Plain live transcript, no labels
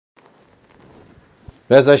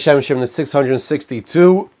Bez Hashem Shem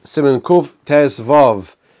 662 Siman Kuf Tes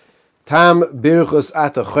Vav Tam Birchos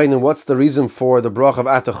Attah Chonen. What's the reason for the bracha of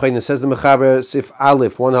Attah Chonen? Says the Mechaber Sif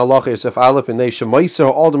Aleph, one halacha Sif Aleph, in Neisha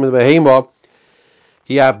Meiser Aldem in the Behema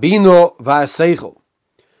Hiabino Va'aseichel.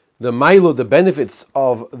 The Milo, the benefits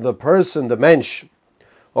of the person, the mensch,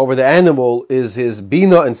 over the animal is his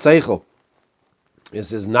bina and seichel, is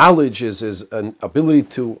his knowledge, is his ability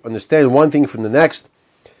to understand one thing from the next.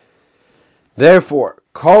 Therefore,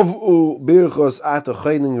 Kav'u birchos Attah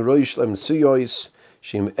Chonen roish lem tziyois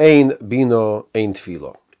shim ein bina ein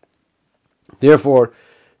tefila. Therefore,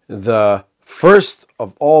 the first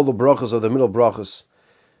of all the brachas, of the middle brachas,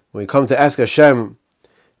 when we come to ask Hashem,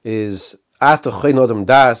 is Attah Chonen Adam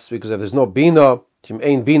Das, because if there's no bina, shim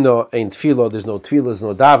ein bina ein tefila, there's no tefila, there's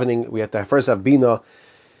no davening. We have to first have bina.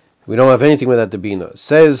 We don't have anything without the bina.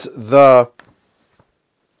 Says the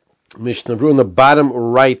Mishna in the bottom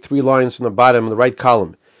right, 3 lines from the bottom, the right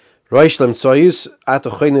column. Roish lem tzoyis, Attah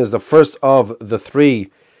Chonen is the first of the 3,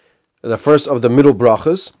 the first of the middle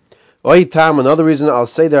brachas. Oi tam, another reason I'll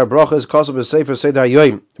say there brachas, kosav b'sefer seder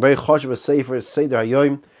hayoim. Very chosh b'sefer seder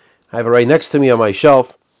hayoim. I have it right next to me on my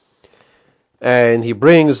shelf. And he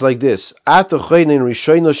brings like this: Attah Chonen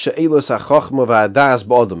rishonos she'elos hachachma v'adas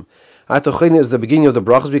b'odam. Attah Chonen is the beginning of the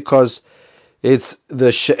brachas because it's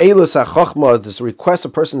the she'elos hachachma, this request a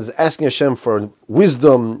person is asking Hashem for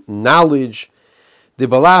wisdom, knowledge.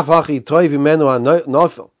 Because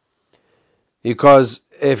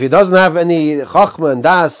if he doesn't have any chachma and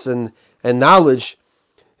das and knowledge,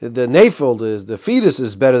 the nefil, the fetus,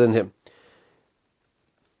 is better than him.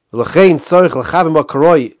 The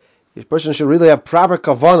person should really have proper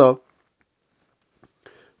kavanah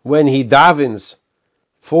when he davens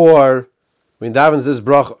this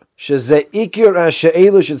bracha. This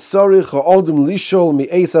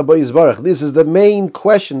is the main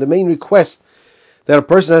question, the main request that a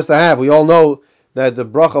person has to have. We all know that the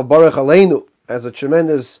bracha of Baruch Aleinu has a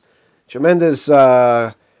tremendous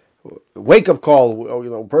wake-up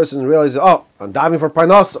call. A person realizes, I'm diving for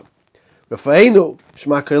parnasa. Rafa'enu,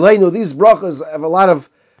 Shema Keleinu, these brachas have a lot of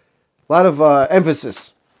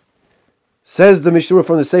emphasis. Says the Mishna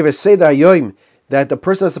from the Sefer Seder Hayoim that the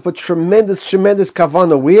person has to put tremendous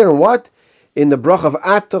kavanah. Where and what? In the bracha of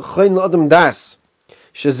Attah Chonen Adam Das.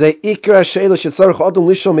 This is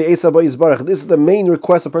the main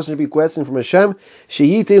request a person should be requesting from Hashem. To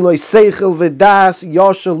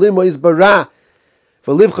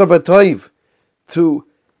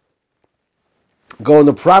go on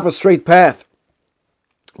the proper straight path.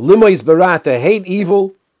 To hate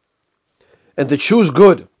evil and to choose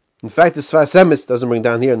good. In fact, the Sfas Emes doesn't bring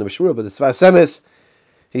down here in the Mishna, but the Sfas Emes,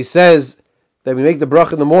 he says that we make the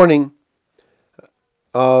bracha in the morning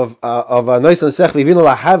of Noisan Sech Vivino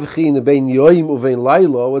Lahavchin bein Yoim uvein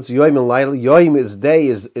Laila. What's Yoim and Laila? Yoim is day,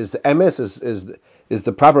 is the Emes, is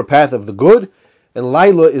the proper path of the good, and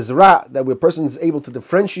Laila is Ra, that where a person is able to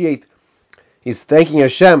differentiate. He's thanking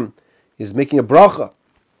Hashem, he's making a bracha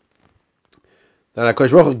that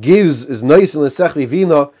HaKadosh Baruch Hu gives is Noisan Sech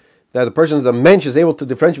Vivino, that the person, the mensch, is able to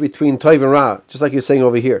differentiate between Tov and Ra, just like you're saying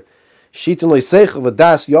over here. Despise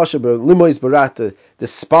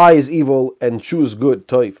evil and choose good,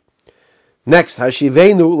 Tov. Next,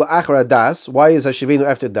 Hashivenu la'achar das. Why is Hashivenu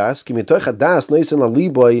after das?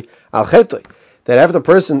 That after the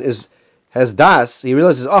person has das, he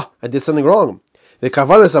realizes, I did something wrong. And the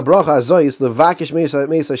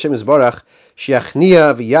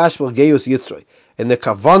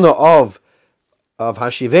kavanah of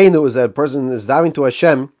Hashivenu is that a person is diving to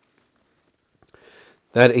Hashem,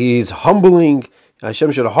 that he's humbling.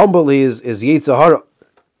 Hashem should humble his Yetzer Hara,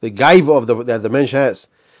 the gaiva that the mensch has.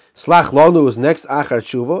 Slach lanu is next achar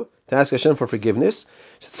tshuva, to ask Hashem for forgiveness.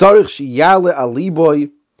 Tzarich sheyale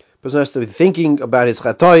aliboy, person has to be thinking about his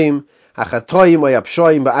chatoim, hachatoim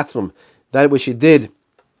ayapshoim ba'atzmam, that which he did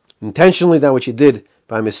intentionally, that which he did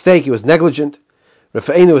by mistake, he was negligent.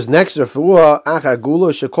 Rafa'inu is next. Rafa'ua achar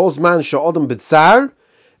gula shekol zman she'odam b'tzar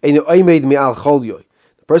einu oimed mi'al chol yoy.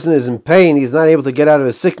 The person is in pain, he's not able to get out of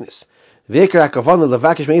his sickness. V'ikar ha'kavana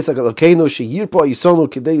levakish me'isak elokeinu sheyirpo yisonu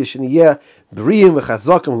k'dei l'sheniyeh b'riyim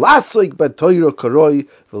v'chazakim lasoik b'toyro karoi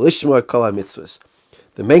v'lishma kol ha'mitzvahs.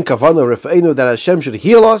 The main kavana of Rafa'inu that Hashem should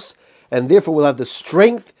heal us, and therefore we'll have the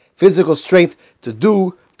strength, physical strength,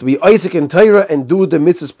 to be Isaac and Torah and do the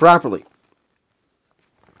mitzvahs properly.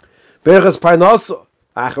 Berachas parnasa.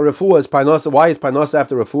 Achar refuah is parnasa. Why is parnasa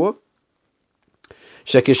after refuah?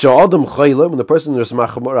 Shekisha adam chayla, when the person is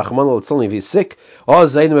rachmana litzlan, if he's sick,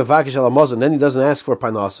 then he doesn't ask for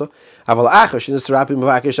parnasa. Aval achar shenis terapi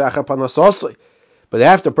mevakish achar parnasa. But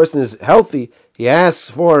after a person is healthy, he asks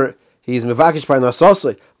for he's mevakish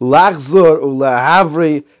parnasosai lachzor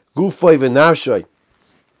ulahavri gufay v'nafshay.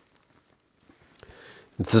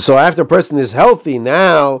 So after a person is healthy,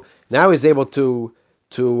 now he's able to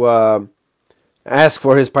ask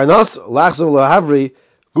for his parnas lachzor ulahavri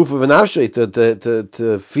gufay v'nafshay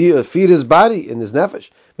to feed his body and his nefesh.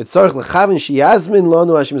 We should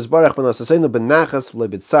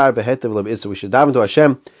daven to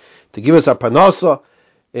Hashem to give us our parnasa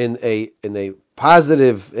in a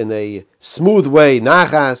positive, in a smooth way,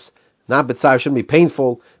 nachas, not betzar, shouldn't be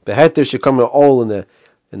painful. Beheter should come all in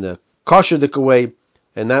a kosher way,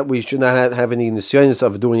 and that we should not have any nisyonis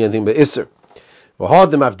of doing anything but iser. Now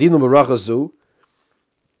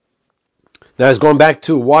it's going back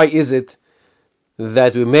to why is it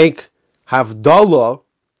that we make havdalah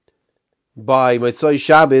by Motzei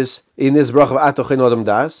Shabbos in this bracha of Attah Chonen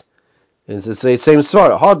das, and it's the same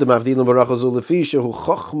svara.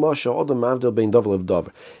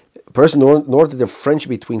 A person, in order to have friendship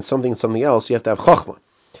between something and something else, you have to have chachma.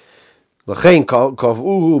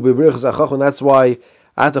 That's why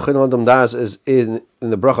Attah Chonen das is in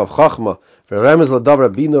the bracha of chachma.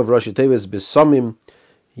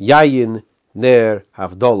 Yayin ner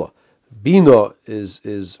havdalah. Bina is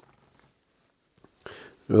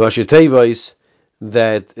Rashi Tevais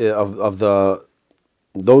that of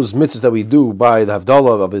those mitzvahs that we do by the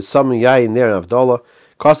Havdalah of his Sam Yayin Ner Havdalah,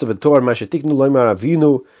 cost of a Torah, Mashatiknu Loimar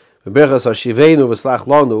Avinu, Berachas Hashivenu V'Slach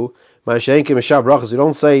Lanu, Mashenkim Meshab Brachas. We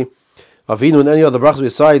don't say Avinu and any other brachas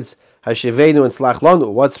besides Hashivenu and Slach Lanu.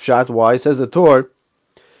 What's pshat? Why? Says the Torah.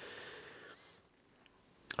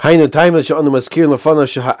 Hainu Taimet She'anu Maskir Lefana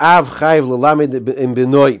Sheha'av Chayv L'Lamed in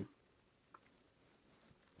Benoi.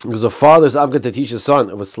 Because a father's obligated to teach his son.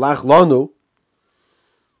 V'slach lanu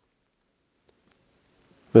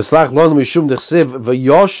mishum dechsiv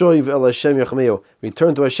v'yoshoiv el Hashem yachmeo.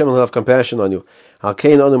 Return to Hashem and he'll have compassion on you. Al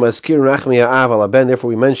kein anu maskir rachmi ha'av al ben. Therefore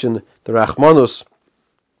we mention the rachmanus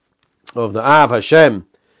of the Av Hashem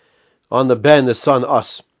on the ben, the son,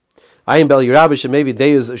 us. Ayin bel yirabish and maybe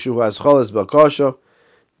deis shu hascholas bakasha.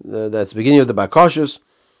 That's the beginning of the bakashas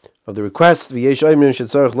of the request. V'yesh oimrim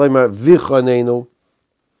shetzarich loymar v'chaneinu.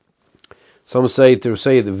 Some say to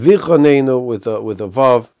say the vichanenu with a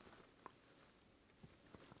vav.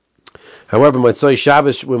 However, Motzei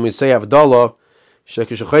Shabbos, when we say Havdalah,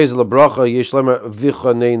 shekishachayz lebracha yesh lemer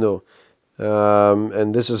vichanenu,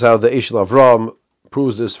 and this is how the Ishel Avram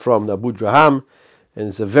proves this from the Abu Draham, and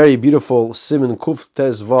it's a very beautiful siman kuf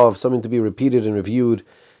tes vav, something to be repeated and reviewed,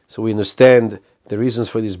 so we understand the reasons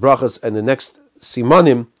for these brachas. And the next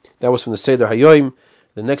simanim, that was from the Seder Hayoim.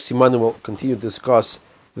 The next simanim will continue to discuss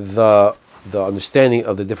the understanding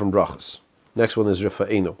of the different brachas. Next one is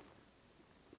Rifa'enu.